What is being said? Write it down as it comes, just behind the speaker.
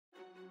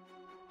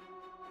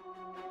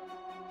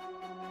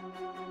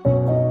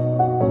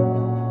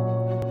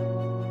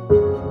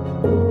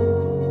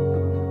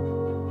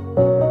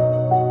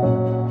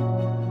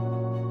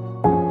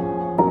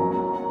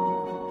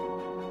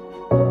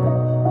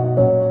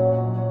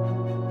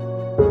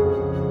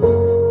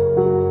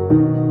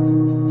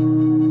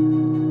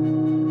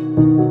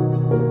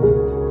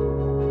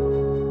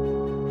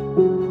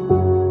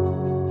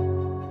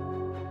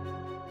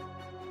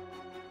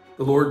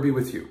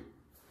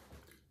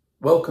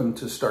Welcome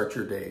to Start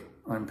Your Day.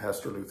 I'm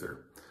Pastor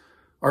Luther.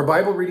 Our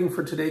Bible reading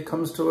for today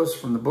comes to us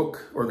from the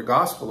book or the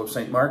Gospel of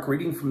St. Mark,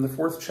 reading from the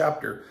 4th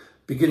chapter,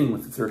 beginning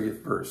with the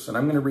 30th verse. And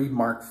I'm going to read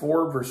Mark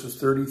 4,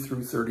 verses 30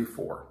 through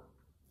 34.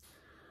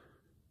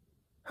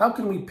 How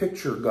can we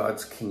picture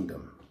God's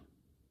kingdom?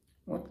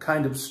 What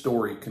kind of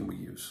story can we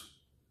use?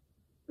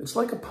 It's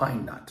like a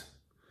pine nut.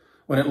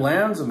 When it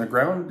lands on the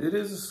ground, it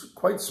is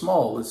quite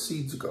small as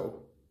seeds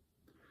go.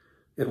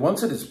 Yet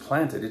once it is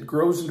planted, it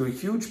grows into a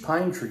huge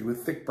pine tree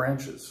with thick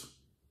branches.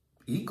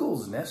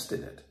 Eagles nest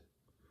in it.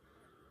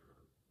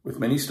 With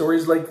many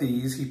stories like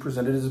these, he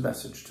presented his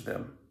message to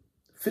them,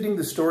 fitting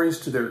the stories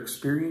to their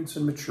experience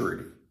and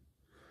maturity.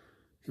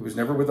 He was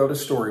never without a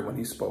story when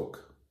he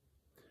spoke.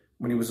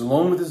 When he was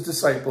alone with his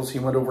disciples, he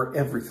went over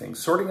everything,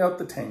 sorting out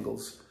the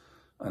tangles,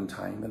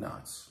 untying the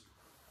knots.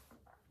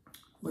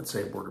 Let's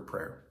say a word of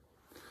prayer.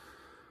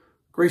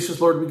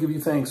 Gracious Lord, we give you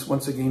thanks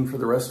once again for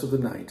the rest of the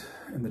night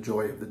and the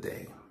joy of the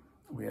day.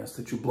 We ask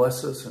that you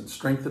bless us and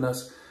strengthen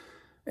us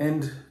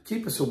and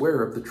keep us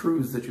aware of the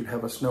truths that you'd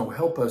have us know.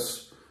 Help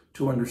us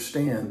to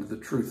understand the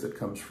truth that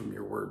comes from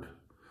your word.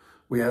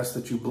 We ask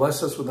that you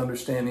bless us with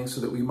understanding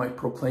so that we might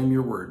proclaim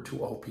your word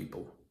to all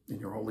people. In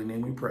your holy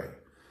name we pray.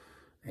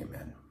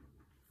 Amen.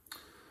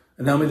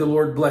 And now may the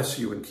Lord bless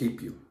you and keep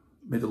you.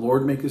 May the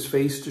Lord make his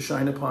face to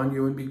shine upon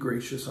you and be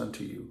gracious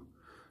unto you.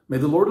 May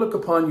the Lord look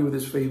upon you with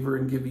his favor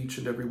and give each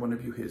and every one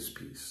of you his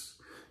peace.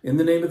 In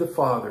the name of the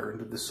Father,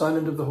 and of the Son,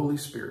 and of the Holy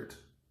Spirit.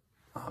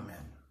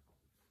 Amen.